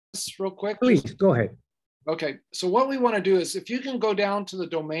this real quick? Please, go ahead. Okay, so what we want to do is if you can go down to the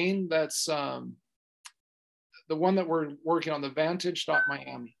domain that's the one that we're working on, the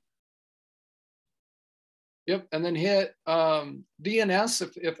vantage.miami. Yep, and then hit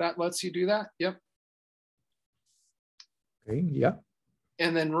DNS if that lets you do that. Yep. Okay, yeah.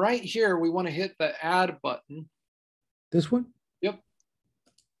 And then right here, we want to hit the add button. This one? Yep.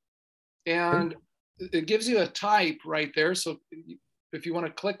 And it gives you a type right there. So if you want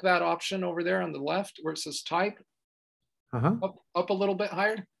to click that option over there on the left where it says type, up a little bit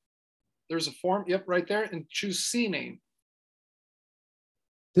higher, there's a form. Yep, right there. And choose CNAME.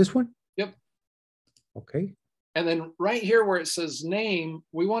 This one? Yep. Okay. And then right here where it says name,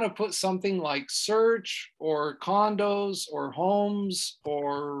 we want to put something like search or condos or homes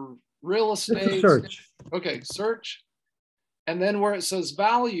or real estate. Search. Okay, search. And then where it says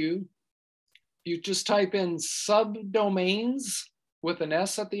value, you just type in subdomains with an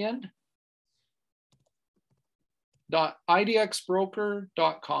S at the end.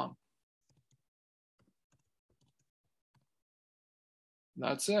 .idxbroker.com.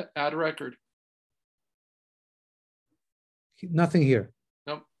 That's it. Add record. Nothing here.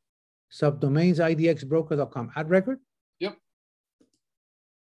 Nope. Subdomains idxbroker.com. Add record? Yep.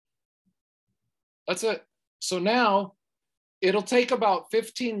 That's it. So now it'll take about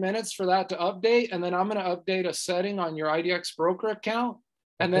 15 minutes for that to update. And then I'm going to update a setting on your IDX Broker account.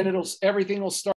 And then everything will start.